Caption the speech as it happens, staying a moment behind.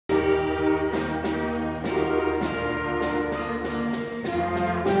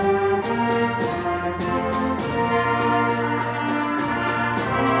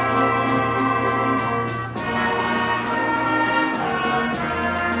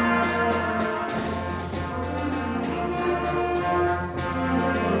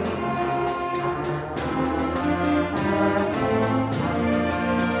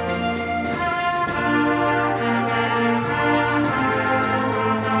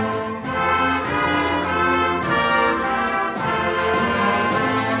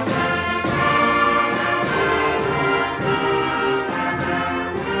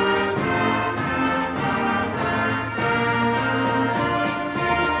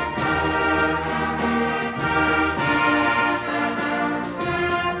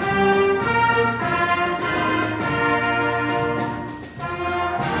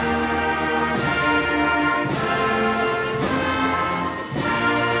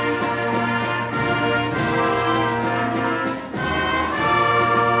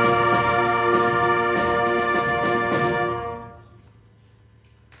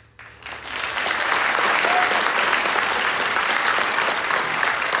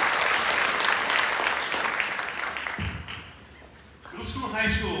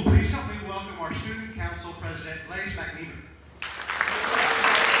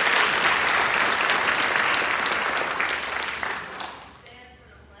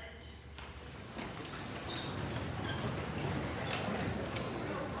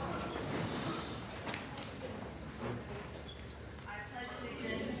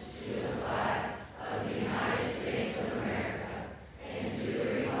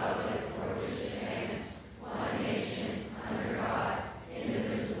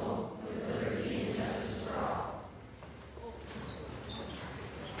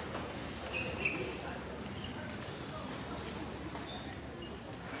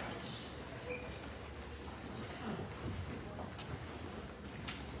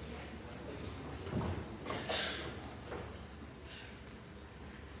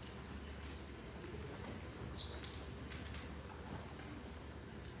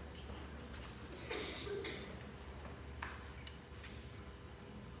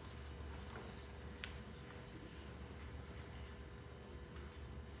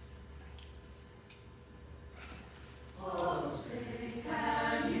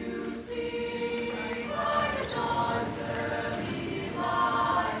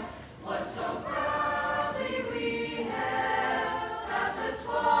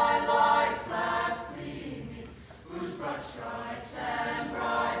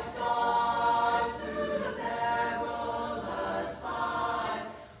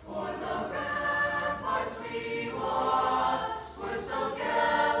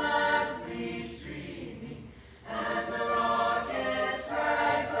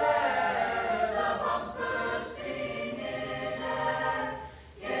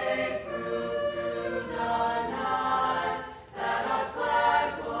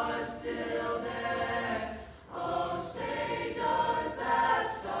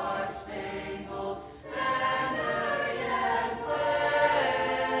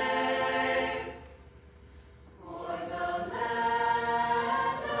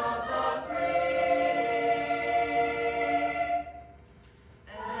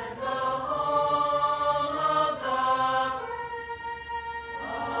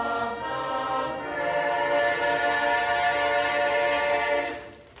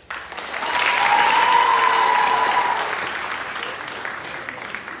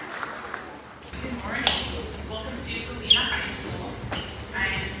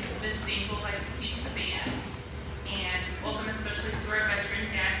especially to our veteran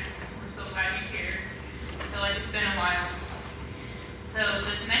guests. We're so glad you're here. I feel like it's been a while. So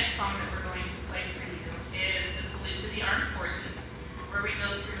this next song that we're going to play for you is the Salute to the Armed Forces, where we go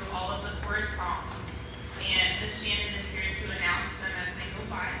through all of the chorus songs. And Ms. Shannon is here to announce them as they go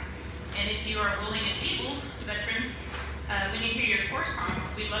by. And if you are willing and able, veterans, when you hear your chorus song,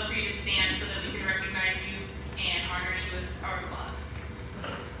 we'd love for you to stand so that we can recognize you and honor you with our applause.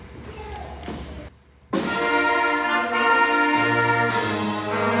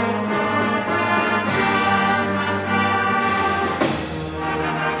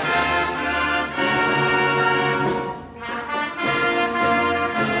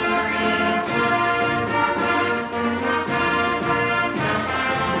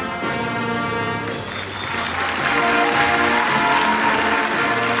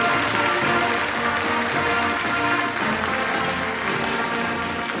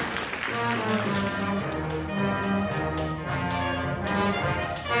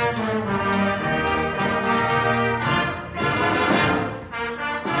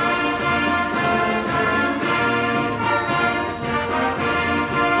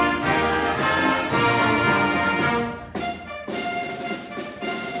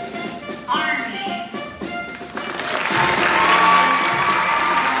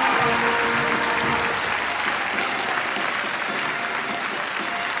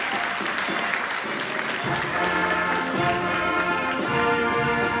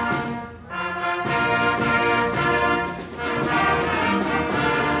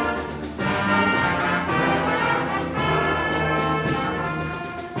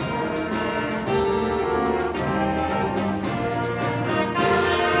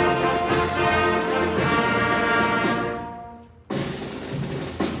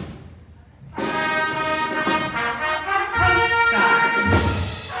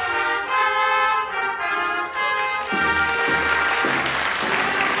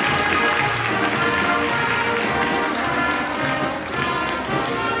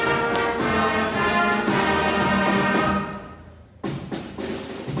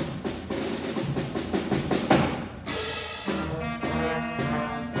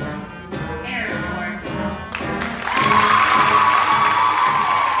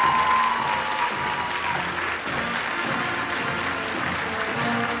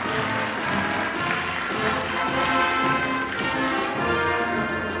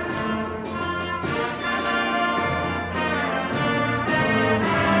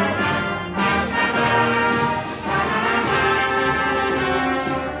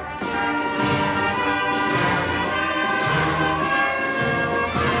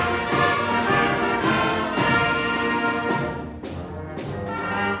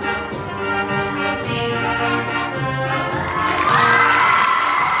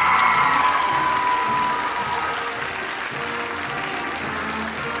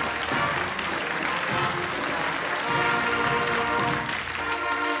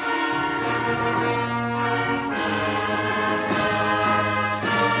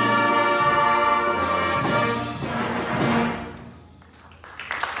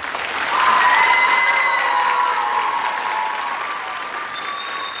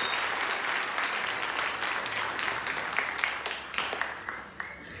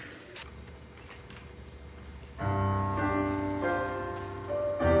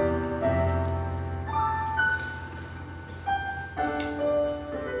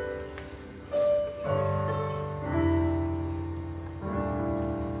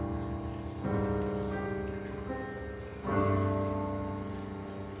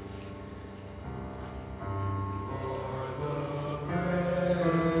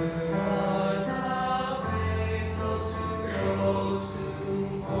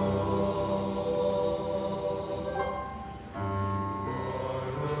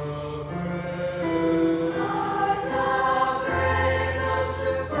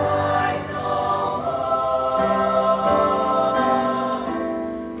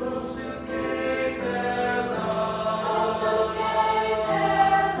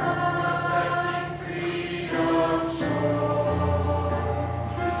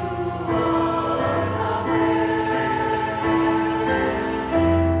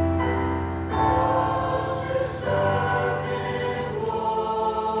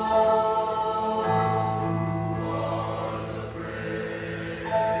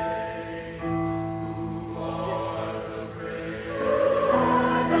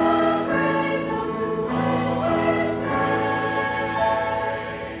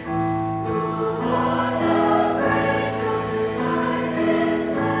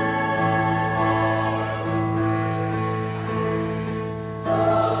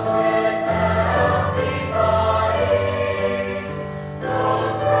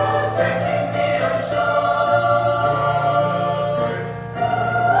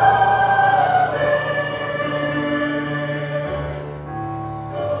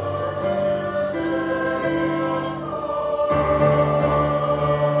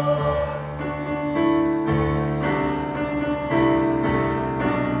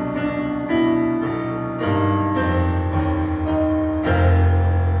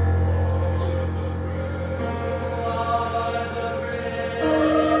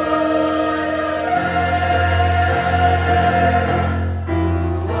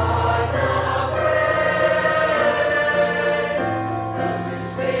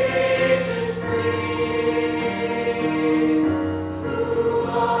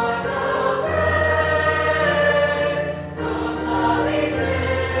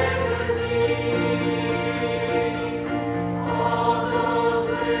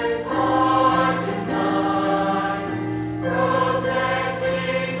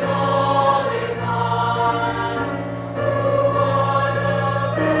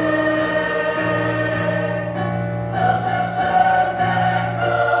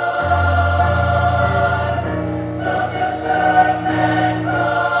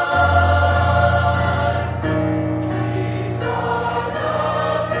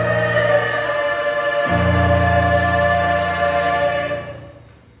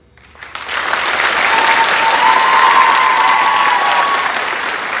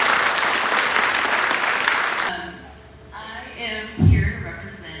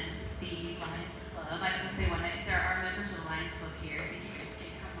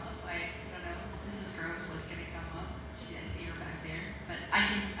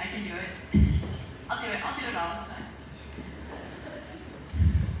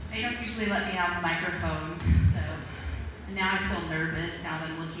 they don't usually let me have a microphone, so now I feel nervous now that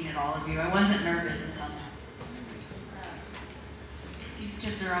I'm looking at all of you. I wasn't nervous until now. These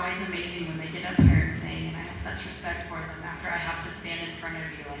kids are always amazing when they get up here and sing, and I have such respect for them after I have to stand in front of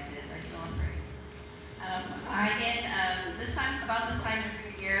you like this. I feel afraid. About this time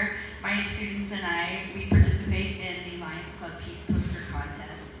every year, my students and I, we participate in the Lions Club Peace Poster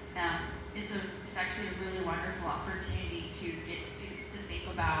Contest. It's actually a really wonderful opportunity to get students to think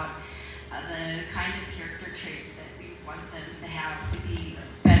about the kind of character traits that we want them to have to be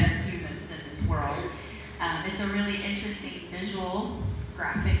better humans in this world. It's a really interesting visual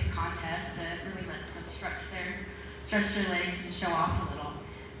graphic contest that really lets them stretch their legs and show off a little.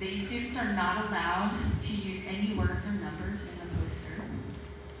 The students are not allowed to use any words or numbers in the poster.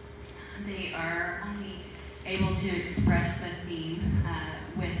 They are only able to express the theme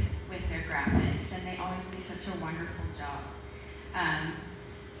with their graphics, and they always do such a wonderful job.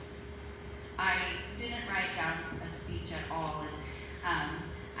 I didn't write down a speech at all, and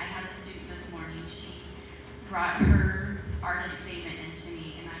I had a student this morning. She brought her artist statement into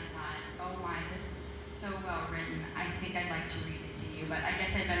me, and I thought, oh my, this is so well written. I think I'd like to read it to you, but I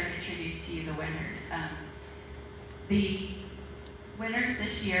guess I better introduce to you the winners. The winners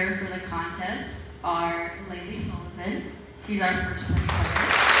this year for the contest are Laylee Sullivan. She's our first place winner.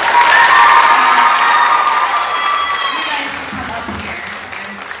 You guys can come up here.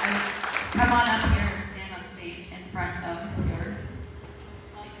 Come on up here and stand on stage in front of your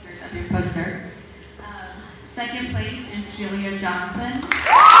pictures of your poster. Second place is Celia Johnson.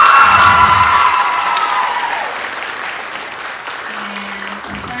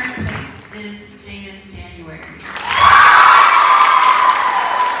 Is Jaden January.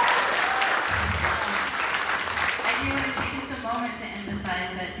 I do want to take just a moment to emphasize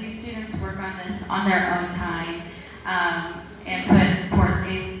that these students work on this on their own time and put forth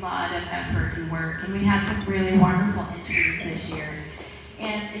a lot of effort and work. And we had some really wonderful entries this year.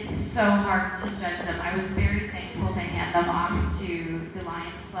 And it's so hard to judge them. I was very thankful to hand them off to the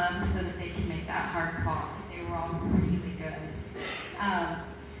Lions Club so that they could make that hard call, because they were all really good.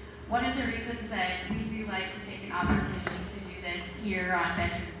 One of the reasons that we do like to take an opportunity to do this here on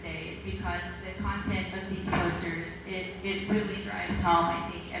Veterans Day is because the content of these posters, it really drives home, I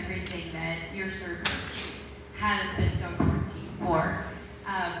think, everything that your service has been so important to you for.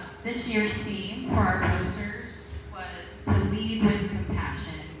 This year's theme for our posters was to lead with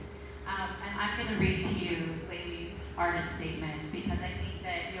compassion. And I'm going to read to you Laylee's artist statement, because I think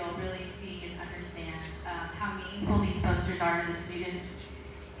that you'll really see and understand how meaningful these posters are to the students,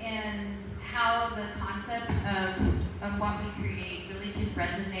 and how the concept of what we create really can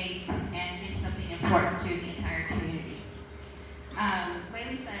resonate and give something important to the entire community.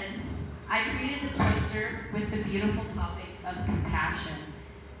 Laylee said, I created this poster with the beautiful topic of compassion.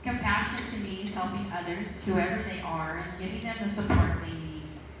 Compassion to me is helping others, whoever they are, and giving them the support they need.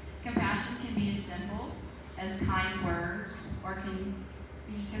 Compassion can be as simple as kind words, or can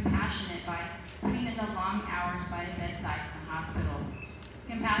be compassionate by putting in the long hours by the bedside in the hospital.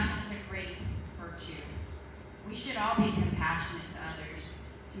 Compassion is a great virtue. We should all be compassionate to others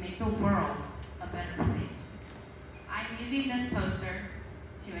to make the world a better place. I'm using this poster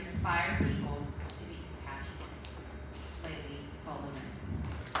to inspire people to be compassionate. Laylee Sullivan.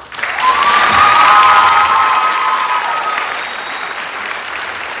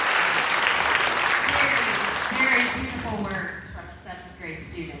 Very beautiful words from a 7th grade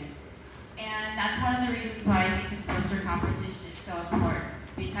student. And that's one of the reasons why I think this poster competition is so important,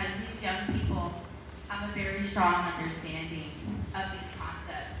 because these young people have a very strong understanding of these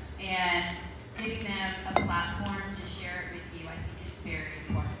concepts, and giving them a platform to share it with you, I think, is very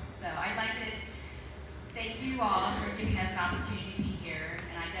important. So I'd like to thank you all for giving us an opportunity to be here,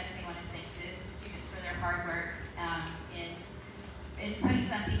 and I definitely want to thank the students for their hard work in putting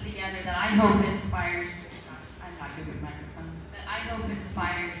something together that I hope inspires, gosh, I'm not good with microphones, that I hope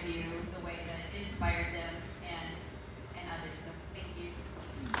inspires you the way that it inspired them and others. So thank you.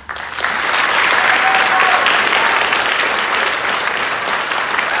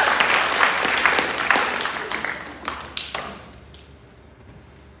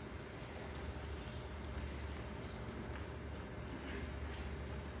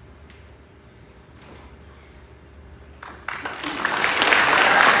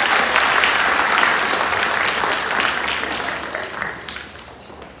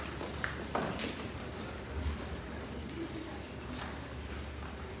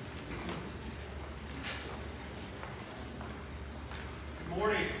 Good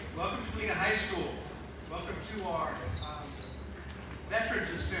morning. Welcome to Galena High School. Welcome to our Veterans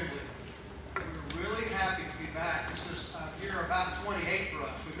Assembly. We're really happy to be back. This is year about 28 for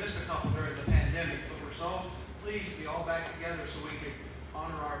us. bunch. We missed a couple during the pandemic, but we're so pleased to be all back together so we can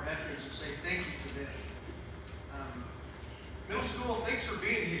honor our veterans and say thank you to them. Middle school, thanks for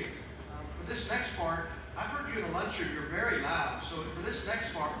being here. For this next part, I've heard you in the lunchroom, you're very loud. So for this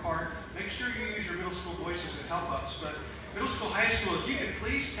next part, make sure you use your middle school voices to help us. But middle school, high school, if you could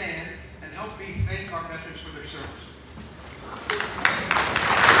please stand and help me thank our veterans for their service.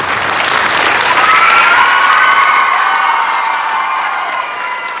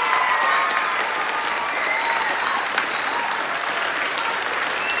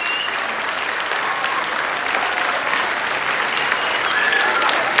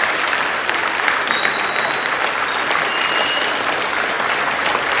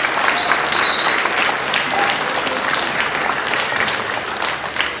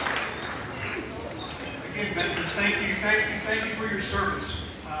 Thank you for your service.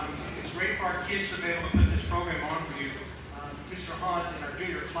 It's great for our kids to be able to put this program on for you. Mr. Hunt and our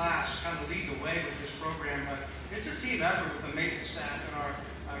junior class kind of lead the way with this program, but it's a team effort with the maintenance staff and our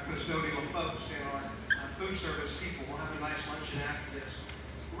custodial folks and our food service people. We'll have a nice luncheon after this.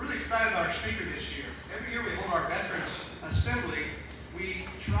 We're really excited about our speaker this year. Every year we hold our Veterans Assembly. We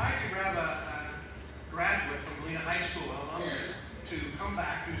try to grab a graduate from Galena High School, an alumnus, to come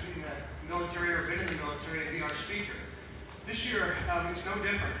back who's in the military or been in the military and be our speaker. This year, it's no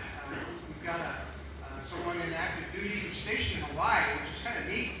different. We've got someone in active duty stationed in Hawaii, which is kind of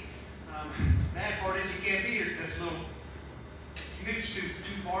neat. Bad part is he can't be here because this little commute's too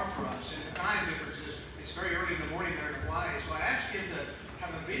far for us, and the time difference is it's very early in the morning there in Hawaii. So I asked him to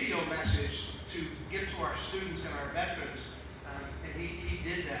have a video message to give to our students and our veterans, and he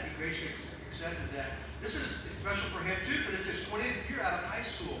did that. He graciously accepted that. This is special for him too because it's his 20th year out of high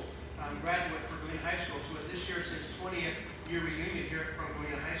school. Graduate for Galena High School. So this year is his 20th year reunion here from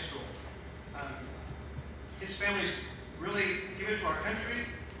Galena High School. His family's really given to our country,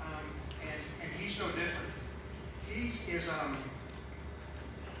 and he's no different. He's in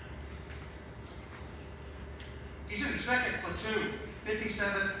the 2nd Platoon,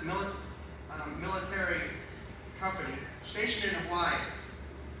 57th Military Company, stationed in Hawaii,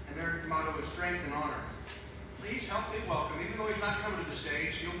 and their motto is strength and honor. Please help me welcome, even though he's not coming to the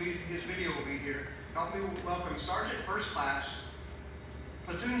stage, his video will be here. Help me welcome Sergeant First Class,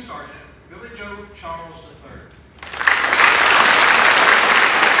 Platoon Sergeant, Billy Joe Charles III.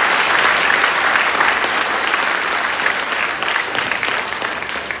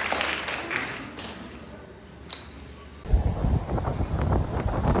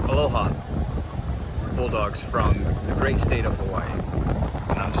 Aloha, Bulldogs from the great state of Hawaii.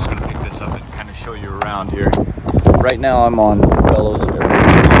 And I'm just going to pick this up and kind of show you around here. Right now I'm on Bellows Air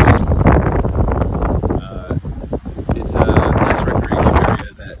Force Base. It's a nice recreation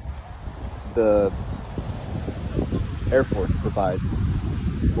area that the Air Force provides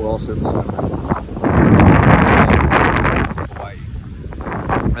for all service members in Hawaii.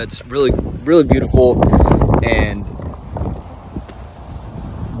 It's really beautiful, and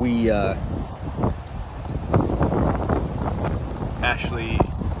we Ashley,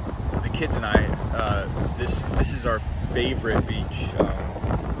 the kids and I, this is our favorite beach.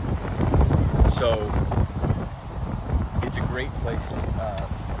 So it's a great place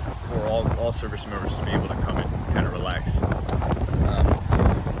for all service members to be able to come and kind of relax.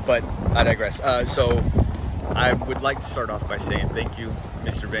 But I digress. So I would like to start off by saying thank you,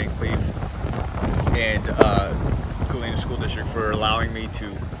 Mr. Van Cleve and Galena School District, for allowing me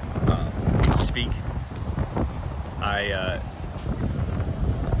to speak.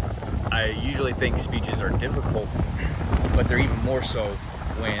 I usually think speeches are difficult, but they're even more so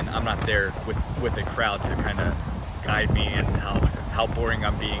when I'm not there with a crowd to kind of guide me in how boring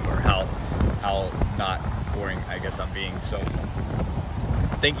I'm being, or how not boring I guess I'm being. So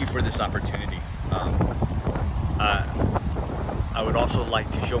thank you for this opportunity. I would also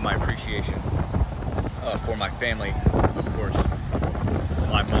like to show my appreciation for my family, of course,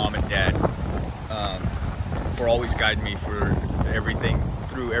 my mom and dad, for always guiding me through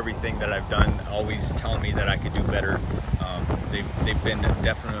everything that I've done, always telling me that I could do better. They've been a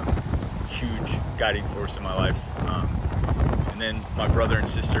definite huge guiding force in my life. And then my brother and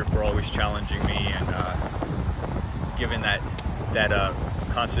sister for always challenging me and giving that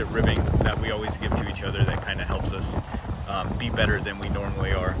constant ribbing that we always give to each other, that kind of helps us be better than we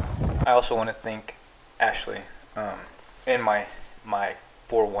normally are. I also want to thank Ashley and my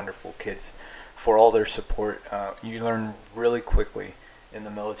 4 wonderful kids for all their support. You learn really quickly in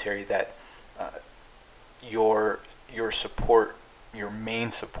the military that your support, your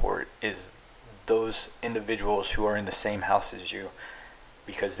main support, is those individuals who are in the same house as you,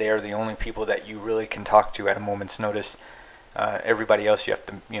 because they are the only people that you really can talk to at a moment's notice. Everybody else, you have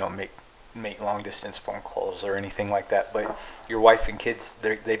to, you know, make long distance phone calls or anything like that. But your wife and kids,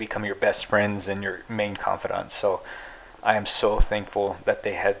 they become your best friends and your main confidants. So I am so thankful that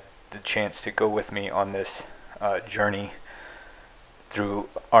they had the chance to go with me on this journey through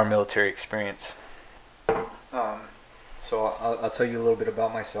our military experience. So I'll tell you a little bit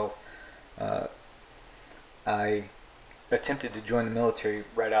about myself. I attempted to join the military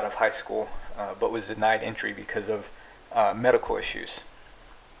right out of high school, but was denied entry because of medical issues.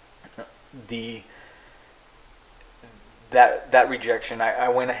 That rejection, I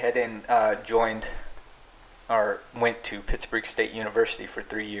went ahead and went to Pittsburgh State University for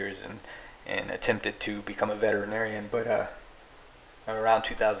 3 years and attempted to become a veterinarian, but around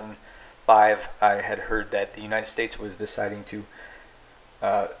 2005 I had heard that the United States was deciding to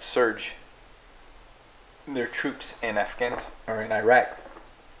surge their troops in Afghanistan or in Iraq.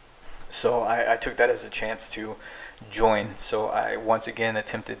 So I took that as a chance to join. So I once again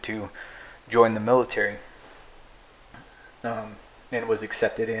attempted to join the military, and was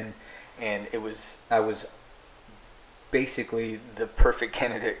accepted in, and I was basically the perfect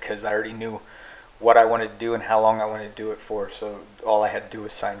candidate because I already knew what I wanted to do and how long I wanted to do it for. So all I had to do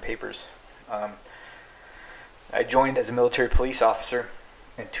was sign papers. I joined as a military police officer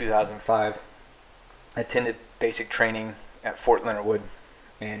in 2005. Attended basic training at Fort Leonard Wood,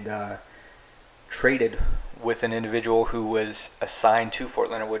 and traded with an individual who was assigned to Fort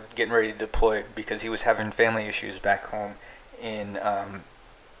Leonard Wood, getting ready to deploy because he was having family issues back home. And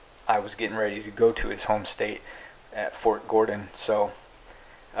I was getting ready to go to his home state at Fort Gordon. So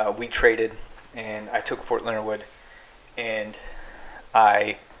we traded, and I took Fort Leonard Wood, and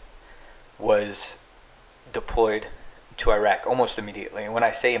I was deployed to Iraq almost immediately. And when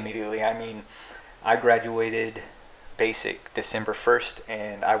I say immediately, I mean I graduated basic December 1st,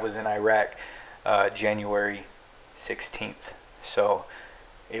 and I was in Iraq January 16th. So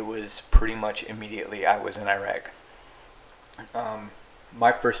it was pretty much immediately I was in Iraq.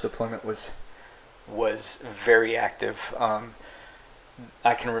 My first deployment was very active.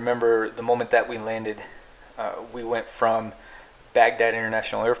 I can remember the moment that we landed. We went from Baghdad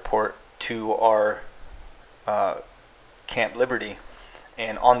International Airport to our Camp Liberty,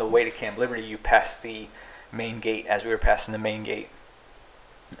 and on the way to Camp Liberty you pass the main gate. As we were passing the main gate,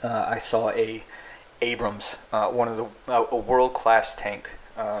 I saw a Abrams, a world-class tank,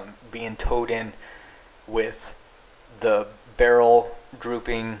 being towed in with the barrel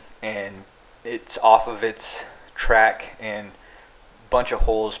drooping and it's off of its track and a bunch of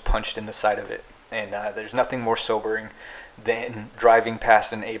holes punched in the side of it. And there's nothing more sobering than driving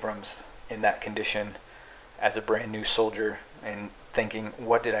past an Abrams in that condition as a brand new soldier and thinking,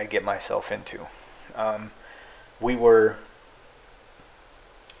 what did I get myself into? We were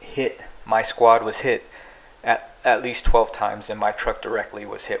hit, my squad was hit at least 12 times, and my truck directly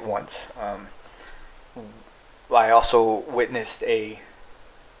was hit once. I also witnessed a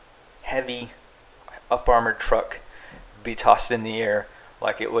heavy up-armored truck be tossed in the air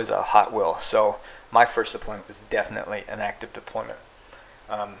like it was a Hot Wheel. So my first deployment was definitely an active deployment.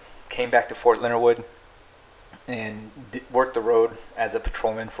 Came back to Fort Leonard Wood and worked the road as a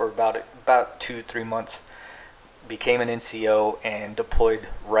patrolman for about 2-3 months. Became an NCO and deployed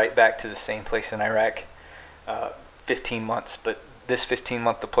right back to the same place in Iraq. 15 months, but this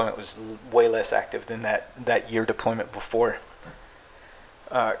 15-month deployment was way less active than that year deployment before.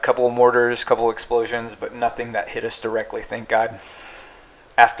 A couple of mortars, couple of explosions, but nothing that hit us directly, thank God.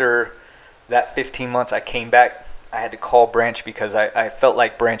 After that 15 months, I came back. I had to call Branch because I felt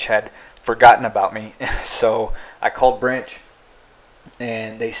like Branch had forgotten about me. So I called Branch,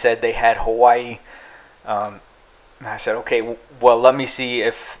 and they said they had Hawaii. I said, okay, well, let me see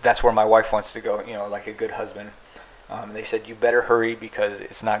if that's where my wife wants to go, you know, like a good husband. They said, you better hurry because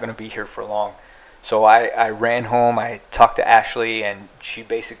it's not going to be here for long. So I ran home. I talked to Ashley, and she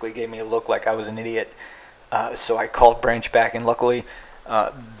basically gave me a look like I was an idiot. So I called Branch back, and luckily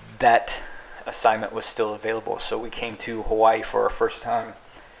that assignment was still available. So we came to Hawaii for our first time,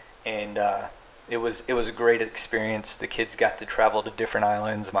 and it was a great experience. The kids got to travel to different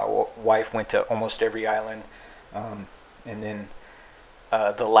islands. My wife went to almost every island. And then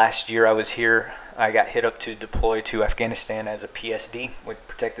the last year I was here, I got hit up to deploy to Afghanistan as a PSD with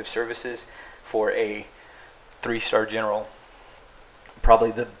Protective Services for a 3-star general.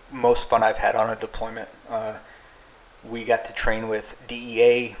 Probably the most fun I've had on a deployment. We got to train with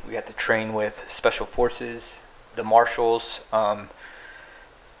DEA, we got to train with Special Forces, the Marshals,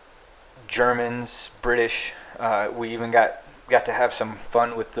 Germans, British. We even got to have some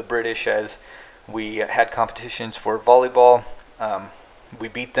fun with the British as we had competitions for volleyball. We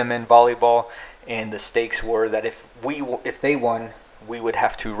beat them in volleyball, and the stakes were that if they won, we would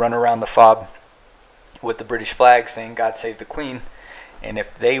have to run around the fob with the British flag saying "God Save the Queen," and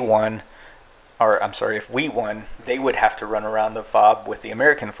if they won, or I'm sorry, if we won, they would have to run around the fob with the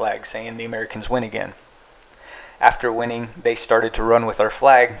American flag saying "The Americans win again." After winning, they started to run with our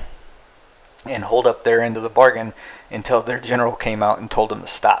flag and hold up their end of the bargain until their general came out and told them to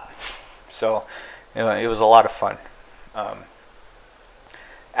stop. So it was a lot of fun.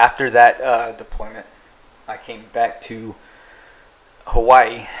 After that deployment, I came back to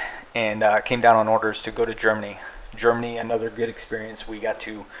Hawaii and came down on orders to go to Germany. Germany, another good experience. We got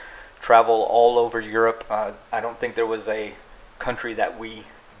to travel all over Europe. I don't think there was a country that we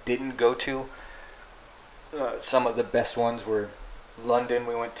didn't go to. Some of the best ones were London.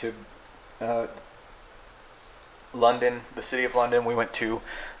 We went to London, the city of London. We went to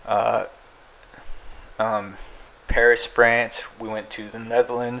Paris, France. We went to the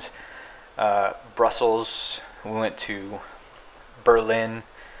Netherlands, Brussels. We went to Berlin,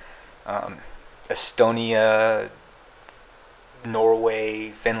 Estonia, Norway,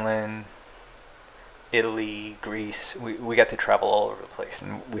 Finland, Italy, Greece. We got to travel all over the place,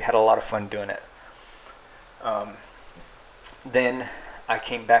 and we had a lot of fun doing it. Then I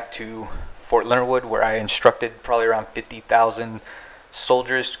came back to Fort Leonard Wood, where I instructed probably around 50,000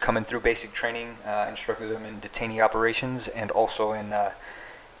 soldiers coming through basic training. Instructed them in detainee operations and also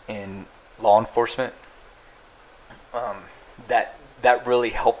in law enforcement. That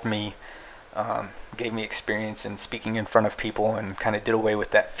really helped me, gave me experience in speaking in front of people, and kind of did away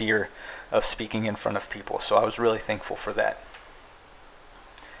with that fear of speaking in front of people. So I was really thankful for that.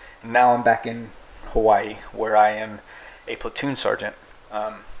 Now I'm back in Hawaii, where I am a platoon sergeant,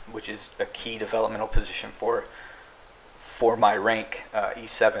 which is a key developmental position for my rank,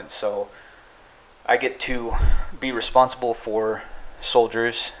 E7. So I get to be responsible for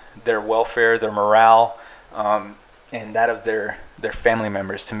soldiers, their welfare, their morale, and that of their family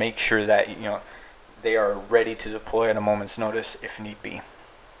members, to make sure that they are ready to deploy at a moment's notice if need be.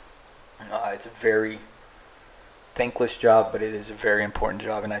 It's a very thankless job, but it is a very important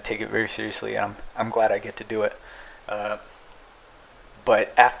job, and I take it very seriously, and I'm glad I get to do it.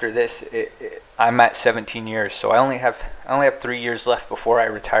 But after this, I'm at 17 years, so I only have 3 years left before I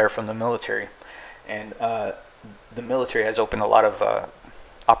retire from the military, and the military has opened a lot of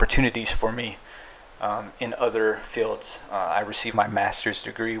opportunities for me in other fields. I received my master's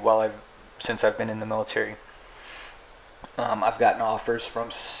degree since I've been in the military. I've gotten offers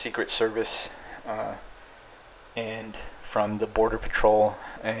from Secret Service and from the Border Patrol,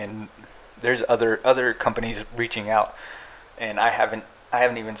 and there's other companies reaching out, and I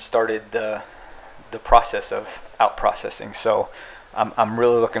haven't even started the process of out processing. So I'm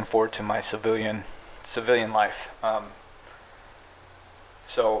really looking forward to my civilian life.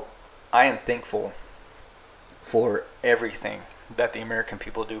 So I am thankful for everything that the American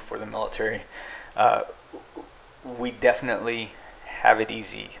people do for the military. We definitely have it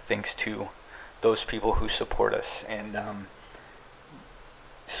easy thanks to those people who support us, and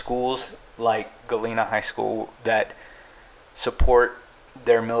schools like Galena High School that support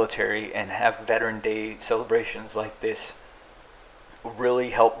their military and have Veteran Day celebrations like this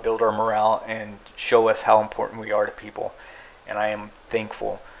really help build our morale and show us how important we are to people. And I am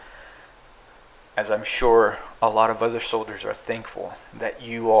thankful, as I'm sure a lot of other soldiers are thankful, that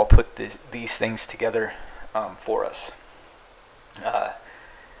you all put these things together for us.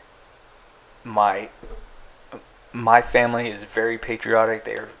 My family is very patriotic.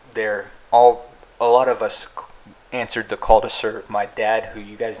 A lot of us answered the call to serve. My dad, who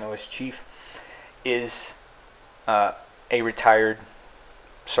you guys know as Chief, is a retired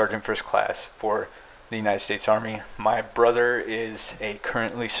Sergeant First Class for the United States Army. My brother is a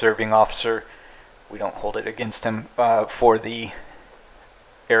currently serving officer. We don't hold it against him, for the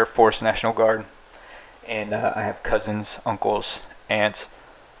Air Force National Guard. And I have cousins, uncles, aunts,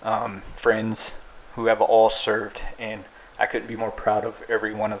 friends who have all served, and I couldn't be more proud of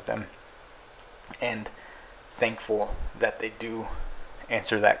every one of them, and thankful that they do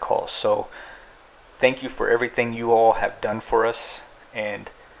answer that call. So thank you for everything you all have done for us, and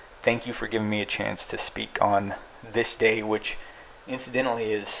thank you for giving me a chance to speak on this day, which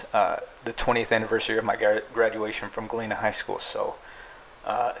incidentally is the 20th anniversary of my graduation from Galena High School. So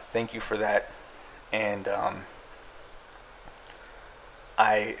thank you for that. And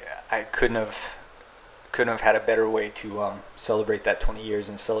I couldn't have had a better way to celebrate that 20 years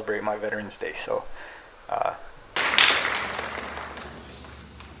and celebrate my Veterans Day. So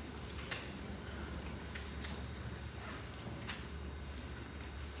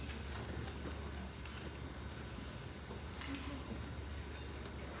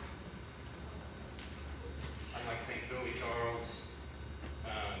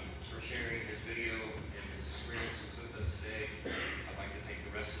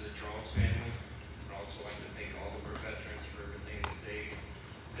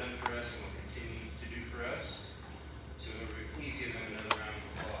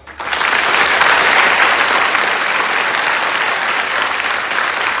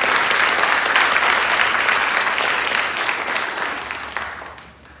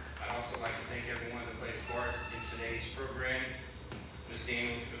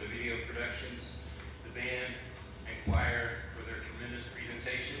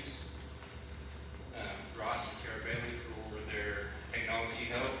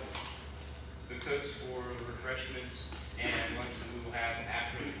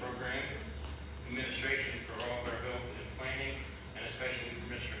administration for all of our help and planning, and especially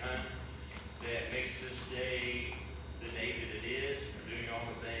for Mr. Hunt, that makes this day the day that it is, for doing all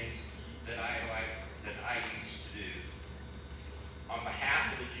the things that I used to do. On behalf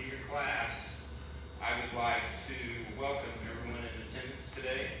of the junior class, I would like to welcome everyone in attendance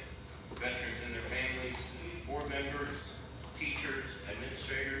today, veterans and their families, board members, teachers,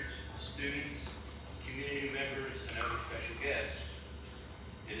 administrators, students, community members, and other special guests.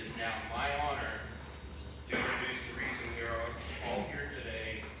 It is now my honor to introduce the reason we are all here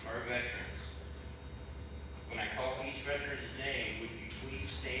today, our veterans. When I call each veteran's name, would you please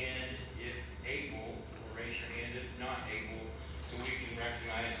stand if able, or raise your hand if not able, so we can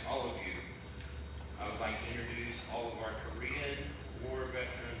recognize all of you. I would like to introduce all of our Korean War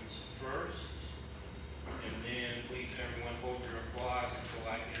veterans first, and then please everyone hold your applause until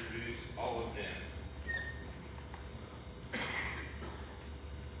I introduce all of them.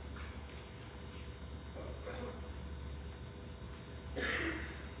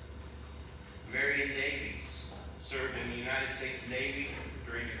 Marion Davies served in the United States Navy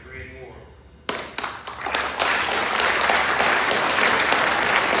during the Korean War.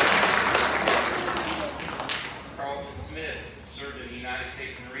 Carlton Smith served in the United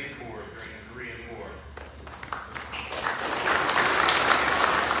States Marine Corps during the Korean War.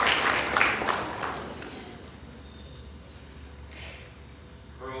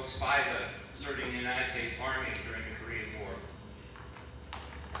 Earl Spiva served in the United States Army during the Korean War.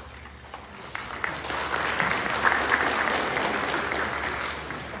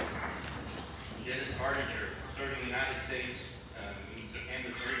 Dennis Hardinger served in the United States and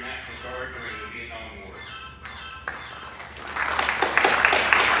Missouri National Guard during the Vietnam War.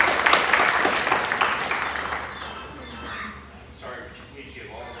 Sorry, but you please give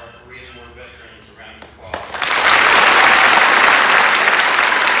all of our Korean War veterans a round of applause.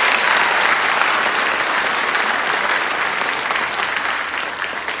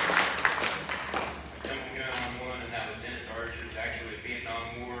 Jumping on one, and that was Dennis Archer, who's actually a Vietnam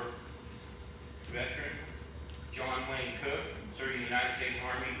War veteran. John Wayne Cook served in the United States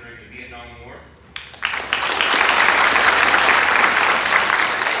Army during the Vietnam War.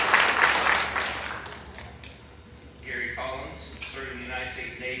 Gary Collins served in the United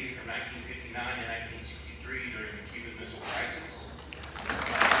States Navy from 1959 to 1963 during the Cuban Missile Crisis.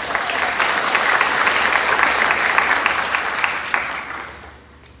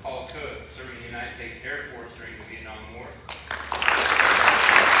 Paul Cook served in the United States Air Force during the Vietnam War.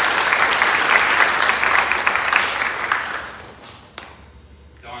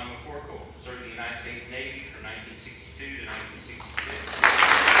 Don McCorkle served in the United States Navy from 1962 to 1966.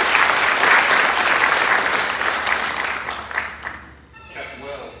 Chuck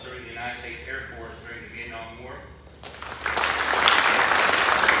Wells served in the United States Air Force during the Vietnam War.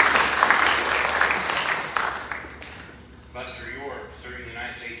 Buster York served in the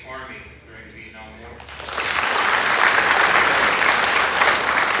United States Army during the Vietnam War.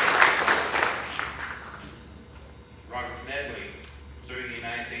 Robert Medley served in the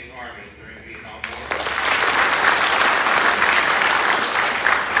United States Army during the Vietnam War.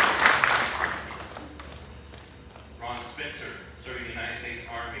 Ron Spencer served in the United States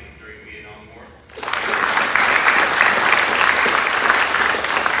Army during the Vietnam War.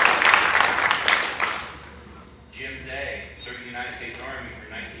 Jim Day served in the United States Army from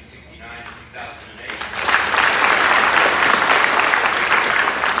 1969 to 2008.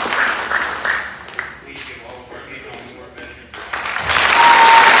 Please give all of our Vietnam War veterans a round of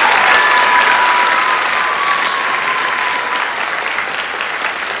applause.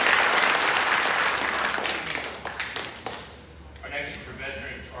 Our next group of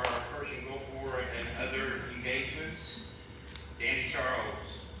veterans are our Pershing Gulf War and other engagements. Danny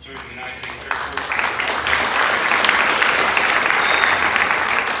Charles served in the United States Air Force.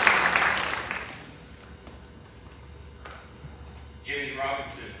 Jimmy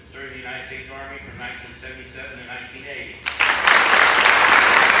Robinson served in the United States Army from 1977 to 1980.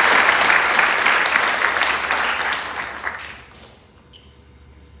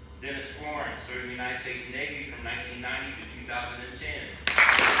 Dennis Florence served in the United States Navy from 1990 to 2010.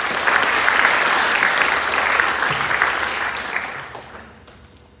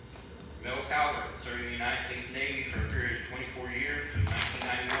 Mel Calvert served in the United States Navy for a period of 24 years from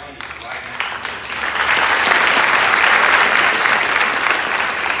 1991 to July 1950.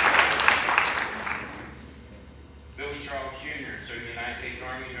 Billy Charles Jr. served in the United States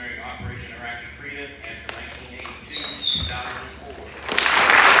Army during Operation Iraqi Freedom and from 1982 to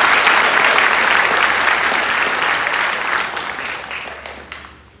 2004.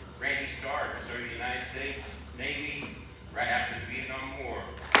 Randy Stark served in the United States Navy right after the Vietnam War.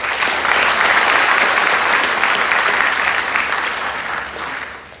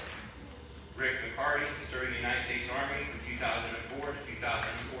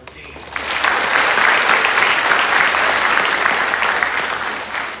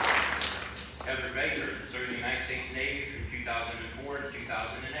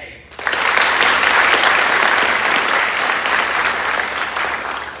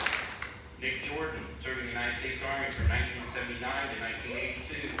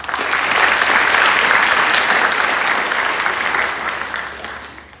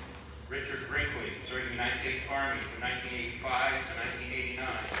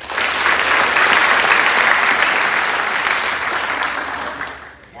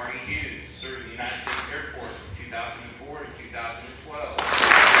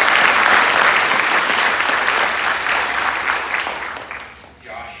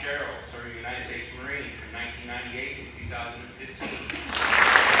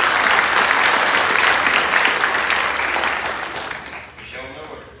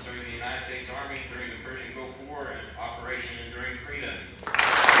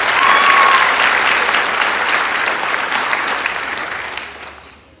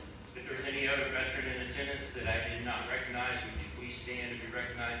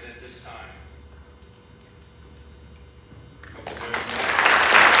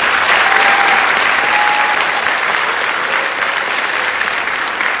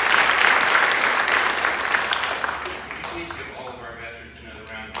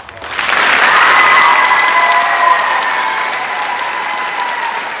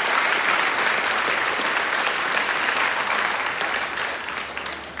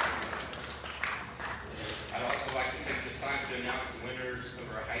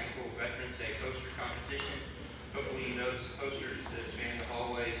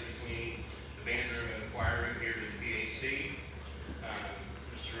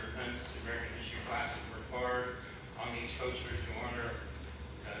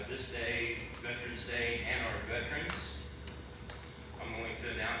 this day, Veterans Day, and our veterans. I'm going to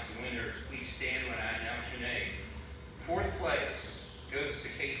announce the winners. Please stand when I announce your name. Fourth place goes to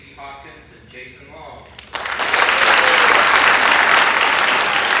Casey Hawkins and Jason Long.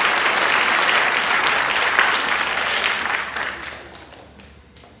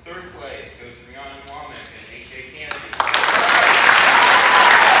 Third place goes to Rihanna Womack and H.A. Kennedy.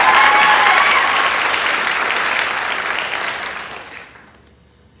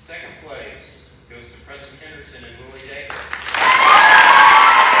 Second place goes to Preston Henderson and Willie Davis.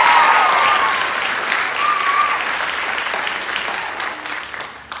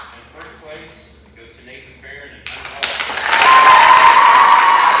 And first place goes to Nathan Barron and Hunter Hall.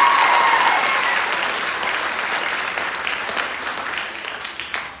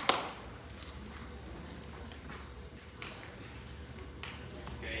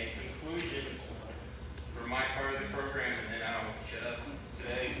 Okay, in conclusion, for my part of the program, and then I'll shut up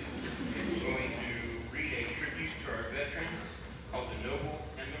today, I'm going to read a tribute to our veterans called The Noble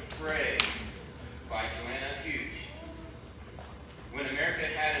and the Brave by Galena. When America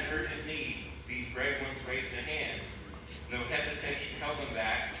had an urgent need, these brave ones raised a hand. No hesitation held them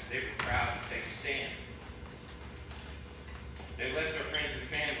back. They were proud to take a stand. They left their friends and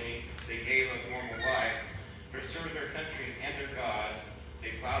family. They gave up normal life. To serve their country and their God,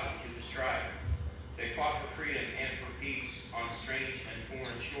 they plowed into the strife. They fought for freedom and for peace on strange and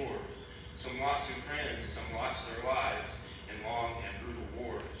foreign shores. Some lost their friends, some lost their lives in long and brutal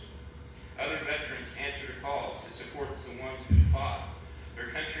wars. Other veterans answered a call to support the ones who fought. Their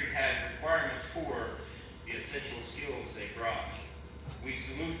country had requirements for the essential skills they brought. We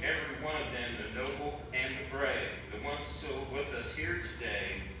salute every one of them, the noble and the brave, the ones still with us here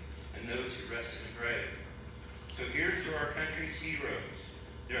today, and those who rest in the grave. So here's to our country's heroes.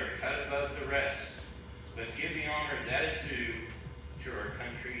 They are cut above the rest. Let's give the honor that is due to our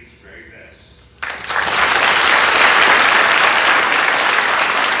country's very best.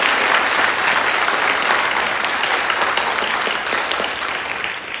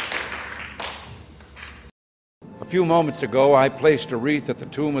 A few moments ago, I placed a wreath at the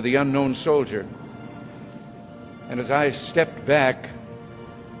tomb of the unknown soldier. And as I stepped back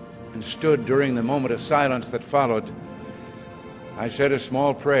and stood during the moment of silence that followed, I said a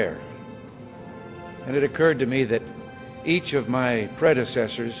small prayer. And it occurred to me that each of my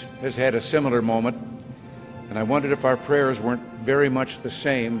predecessors has had a similar moment, and I wondered if our prayers weren't very much the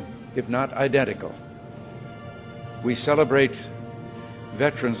same, if not identical. We celebrate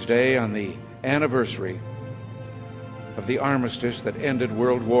Veterans Day on the anniversary of the armistice that ended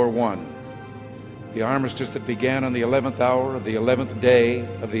World War I, the armistice that began on the 11th hour of the 11th day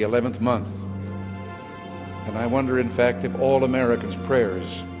of the 11th month. And I wonder, in fact, if all Americans'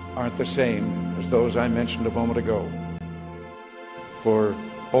 prayers aren't the same as those I mentioned a moment ago. For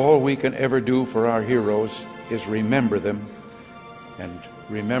all we can ever do for our heroes is remember them and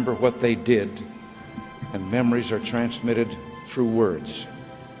remember what they did, and memories are transmitted through words.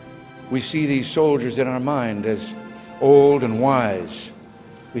 We see these soldiers in our mind as old and wise.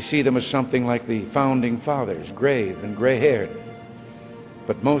 We see them as something like the founding fathers, grave and gray-haired.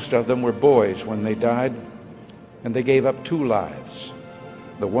 But most of them were boys when they died, and they gave up two lives,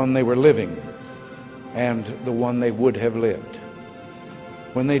 the one they were living and the one they would have lived.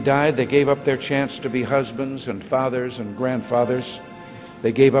 When they died, they gave up their chance to be husbands and fathers and grandfathers.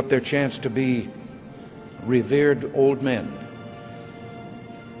 They gave up their chance to be revered old men.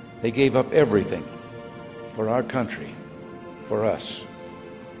 They gave up everything for our country, for us.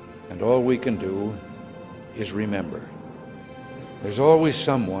 And all we can do is remember. There's always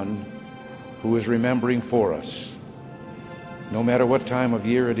someone who is remembering for us. No matter what time of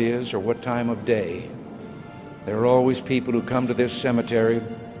year it is or what time of day, there are always people who come to this cemetery,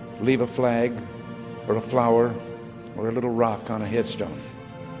 leave a flag or a flower or a little rock on a headstone,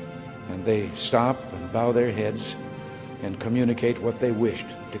 and they stop and bow their heads and communicate what they wished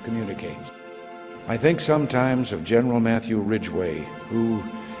to communicate. I think sometimes of General Matthew Ridgway, who,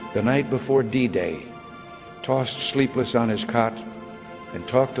 the night before D-Day, tossed sleepless on his cot and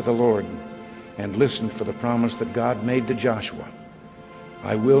talked to the Lord and listened for the promise that God made to Joshua.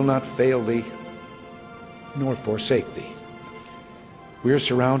 I will not fail thee, nor forsake thee. We are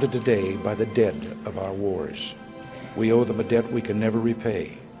surrounded today by the dead of our wars. We owe them a debt we can never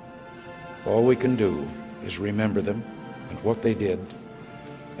repay. All we can do is remember them and what they did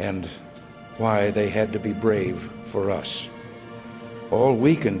and why they had to be brave for us. All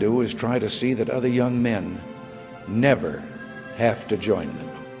we can do is try to see that other young men never have to join them.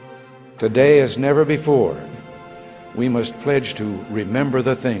 Today, as never before, we must pledge to remember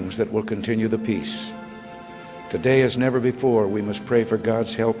the things that will continue the peace, Today, as never before, we must pray for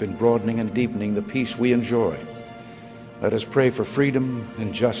God's help in broadening and deepening the peace we enjoy. Let us pray for freedom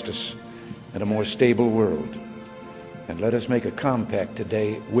and justice and a more stable world. And let us make a compact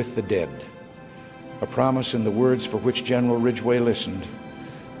today with the dead, a promise in the words for which General Ridgway listened: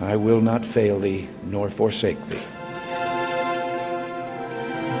 I will not fail thee nor forsake thee.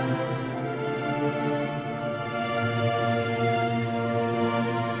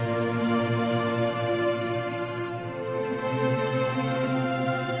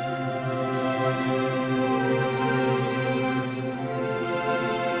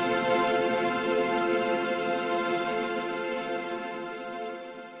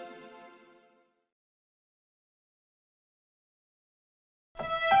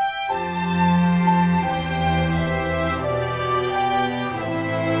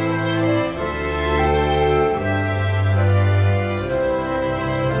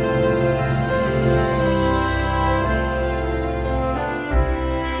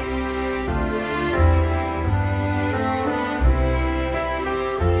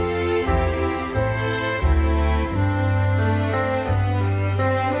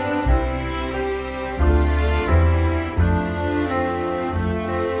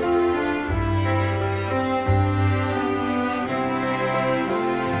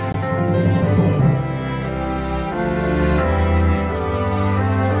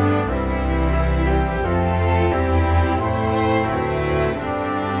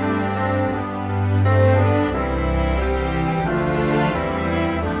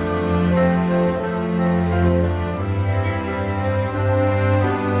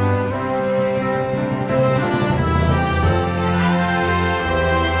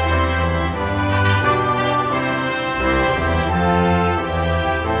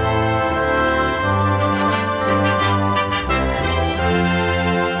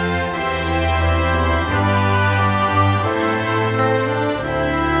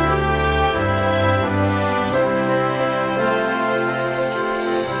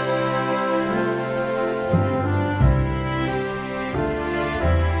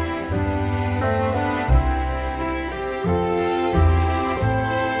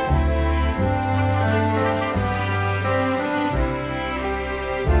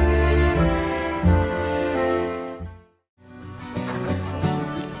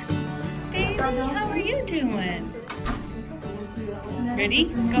 Ready?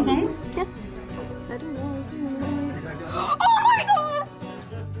 Go home? Yeah. I don't know. Oh my god!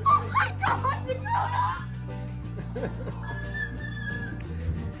 Oh my god, Dakota!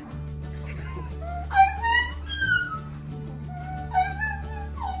 I miss you! I miss you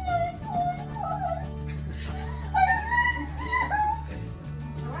so much! Oh my god! I miss you!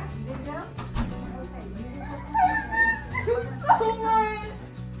 Alright, you good now? Okay. I miss you so much!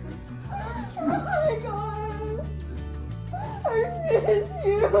 Oh my god! I miss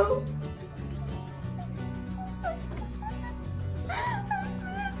you!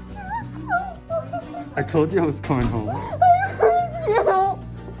 I told you I was coming home. I miss you!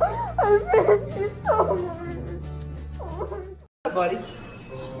 I miss you so much! Hi, buddy.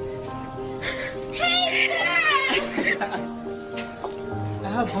 Hey, Dad!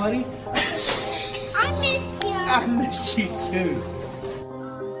 Hi, buddy. I miss you! I miss you too.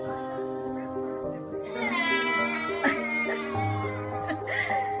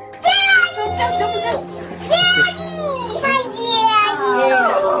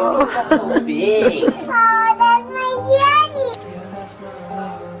 That's so big. Oh, that's my daddy. Yeah, that's my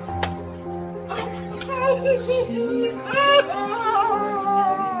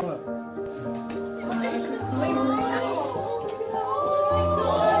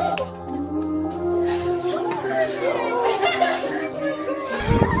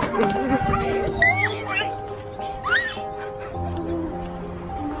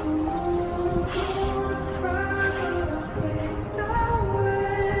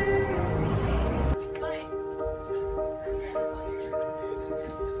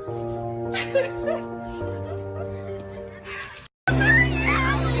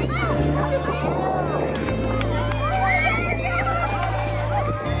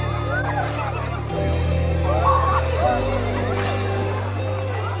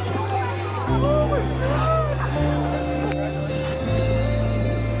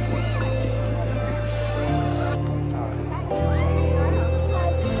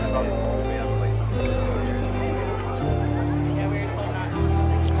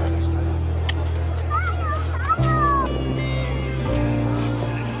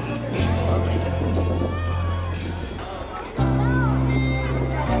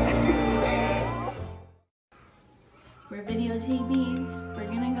We're videotaping. We're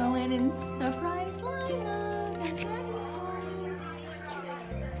gonna go in and surprise Lila. Live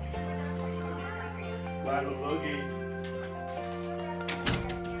a boogie.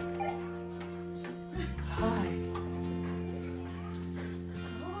 Hi.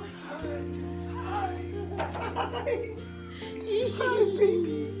 Hi. Hi,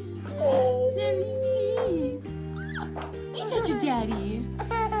 baby. Oh. Let me see. Is that your daddy?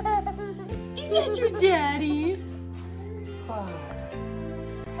 Is that your daddy? Hi.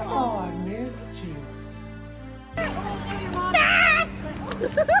 Oh, I missed you.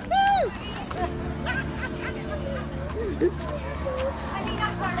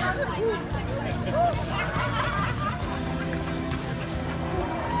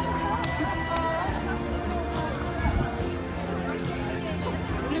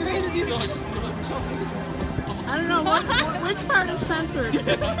 I don't know which part is censored.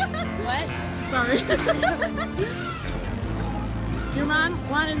 What? Sorry. Your mom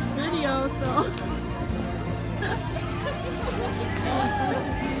wanted video, so.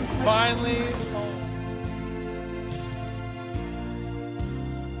 Finally.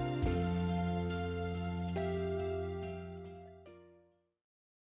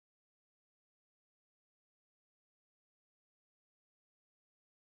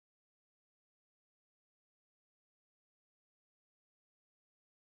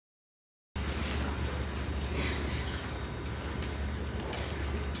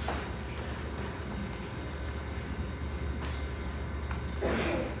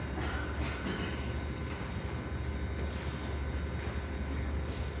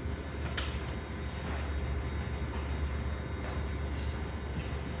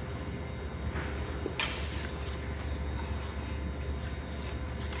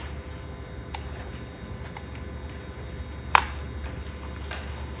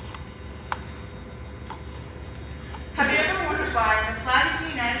 Have you ever wondered why the flag of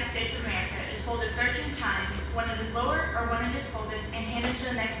the United States of America is folded 13 times when it is lowered or when it is folded and handed to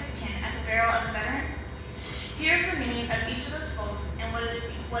the next of kin at the burial of the veteran? Here's the meaning of each of those folds and what it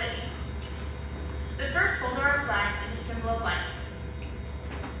means. The first fold of our flag is a symbol of life.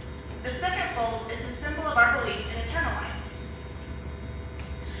 The second fold is a symbol of our belief in eternal life.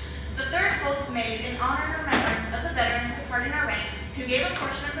 The third fold is made in honor and remembrance of the veterans departing our ranks who gave a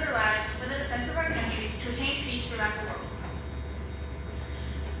portion of their lives for the defense of our country to attain peace throughout the world.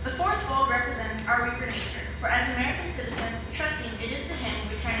 The fourth fold represents our weaker nature, for as American citizens, trusting it is to Him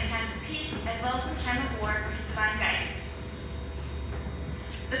we turn in times of peace as well as in time of war for His divine guidance.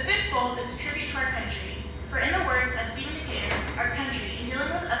 The fifth fold is a tribute to our country, for in the words of Stephen Decatur, our country, in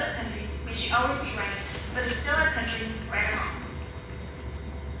dealing with other countries, may she always be right, but is still our country, right or wrong.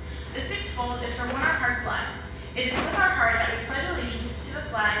 The sixth fold is for when our hearts lie. It is with our heart that we pledge allegiance to the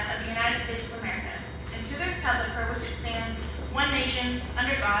flag of the United States of America, and to the republic for which it stands, one nation,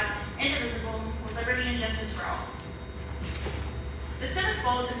 under God, indivisible, with liberty and justice for all. The seventh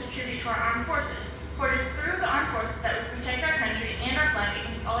fold is a tribute to our armed forces, for it is through the armed forces that we protect our country and our flag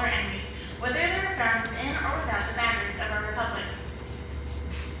against all our enemies, whether they are found within or without the boundaries of our republic.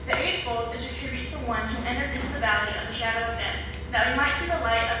 The eighth fold is a tribute to the one who entered into the valley of the shadow of death, that we might see the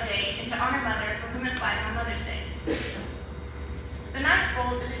light of day and to honor Mother for whom it flies on Mother's Day. The ninth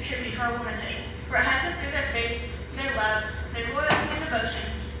fold is a tribute to our womanhood, for it has been through their faith, their love, their loyalty and devotion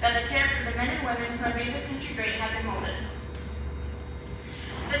that the character of the men and women who have made this country great have been molded.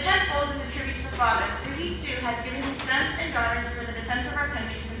 The 10th fold is a tribute to the Father, for He too has given His sons and daughters for the defense of our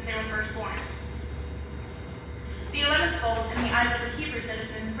country since they were first born. The 11th fold, in the eyes of the Hebrew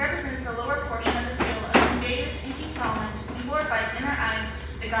citizen, represents the lower portion of the seal of King David and King Solomon and glorifies in our eyes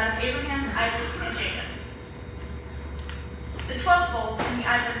the God of Abraham, Isaac, and Jacob. The 12th fold, in the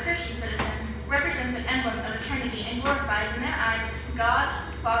eyes of a Christian citizen, represents an emblem of eternity and glorifies in their eyes God,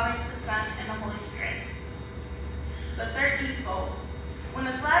 the Father, the Son, and the Holy Spirit. The 13th fold. When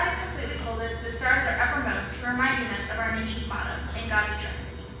the flag is completely folded, the stars are uppermost, reminding us of our nation's motto, "In God We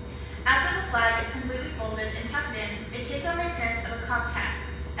Trust." After the flag is completely folded and tucked in, it takes on the appearance of a cocked hat,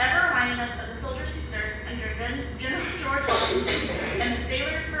 ever reminding us of the soldiers who served under General George Washington and the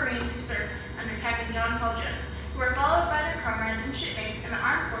sailors and Marines who served under Captain John Paul Jones, who were followed by their comrades and shipmates in the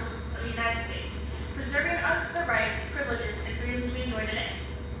armed forces of the United States, preserving us the rights, privileges, and freedoms we enjoy today.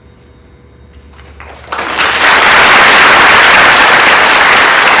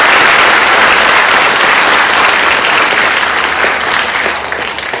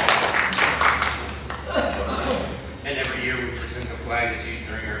 And every year we present the flag that's used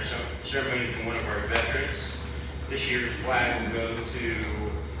during our ceremony to one of our veterans. This year's flag will go to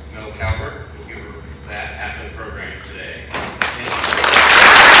Mel Calvert. We'll give her that after the program today.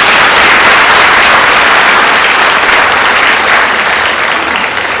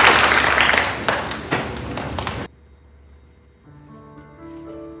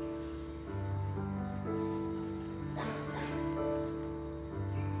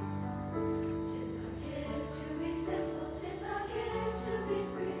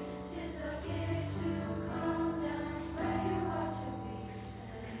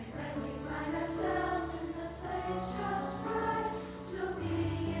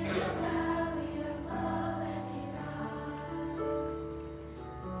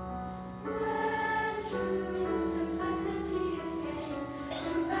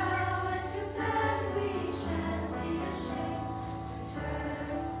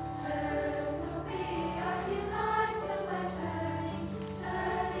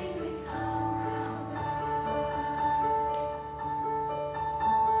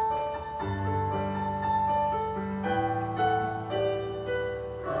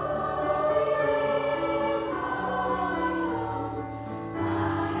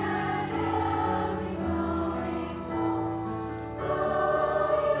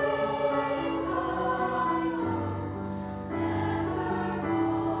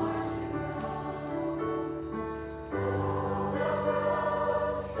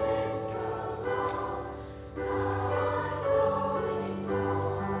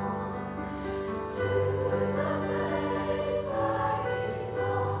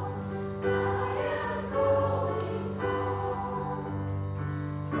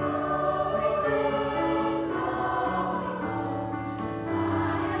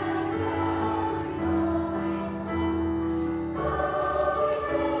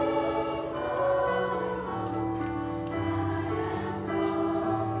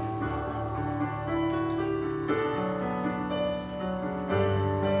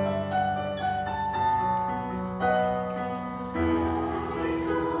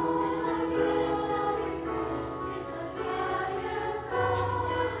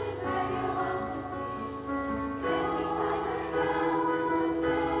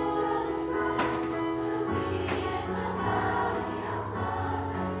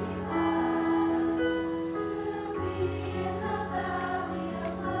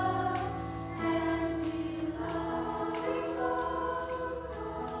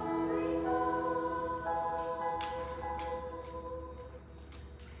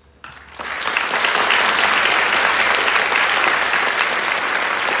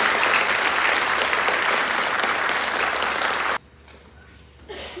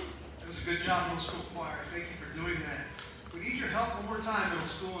 middle school choir. Thank you for doing that. We need your help one more time, middle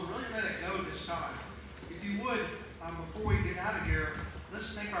school, and really let it go this time. If you would, before we get out of here,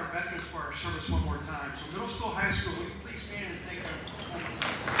 let's thank our veterans for our service one more time. So middle school, high school, will you please stand and thank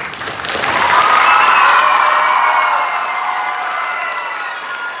them?